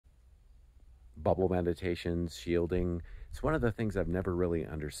bubble meditations, shielding. It's one of the things I've never really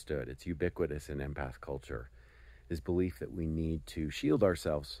understood. It's ubiquitous in empath culture, this belief that we need to shield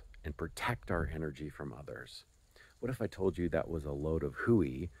ourselves and protect our energy from others. What if I told you that was a load of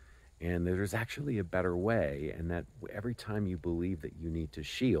hooey and there's actually a better way, and that every time you believe that you need to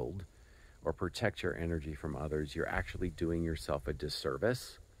shield or protect your energy from others, you're actually doing yourself a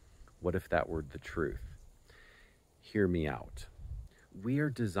disservice? What if that were the truth? Hear me out. We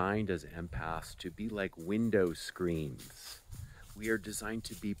are designed as empaths to be like window screens. We are designed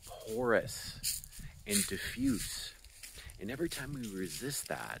to be porous and diffuse. And every time we resist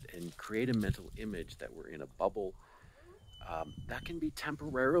that and create a mental image that we're in a bubble, that can be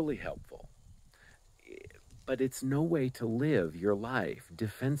temporarily helpful. But it's no way to live your life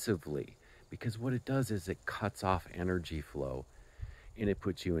defensively, because what it does is it cuts off energy flow and it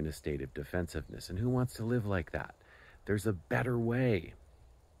puts you in a state of defensiveness. And who wants to live like that? There's a better way.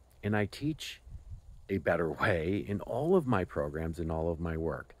 And I teach a better way in all of my programs and all of my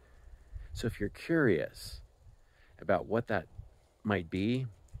work. So if you're curious about what that might be,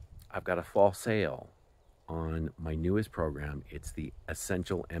 I've got a fall sale on my newest program. It's the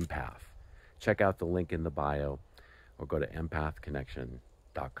Essential Empath. Check out the link in the bio or go to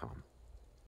empathconnection.com.